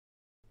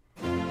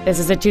This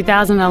is a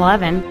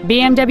 2011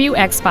 BMW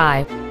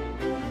X5.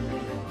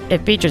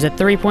 It features a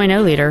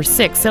 3.0-liter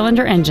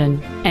six-cylinder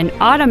engine, an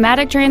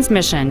automatic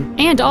transmission,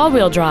 and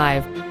all-wheel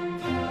drive.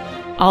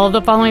 All of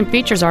the following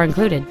features are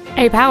included: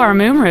 a power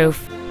moonroof,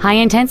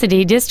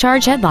 high-intensity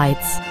discharge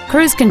headlights,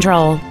 cruise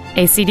control,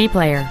 a CD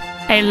player,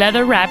 a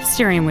leather-wrapped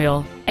steering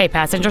wheel, a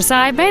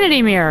passenger-side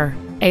vanity mirror,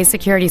 a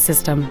security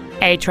system,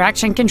 a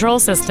traction control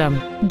system,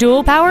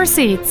 dual power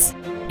seats,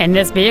 and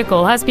this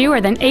vehicle has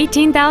fewer than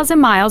 18,000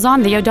 miles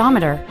on the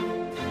odometer.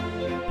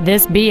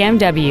 This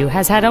BMW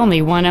has had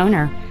only one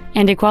owner,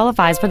 and it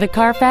qualifies for the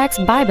Carfax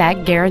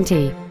buyback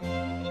guarantee.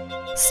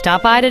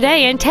 Stop by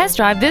today and test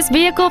drive this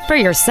vehicle for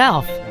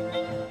yourself.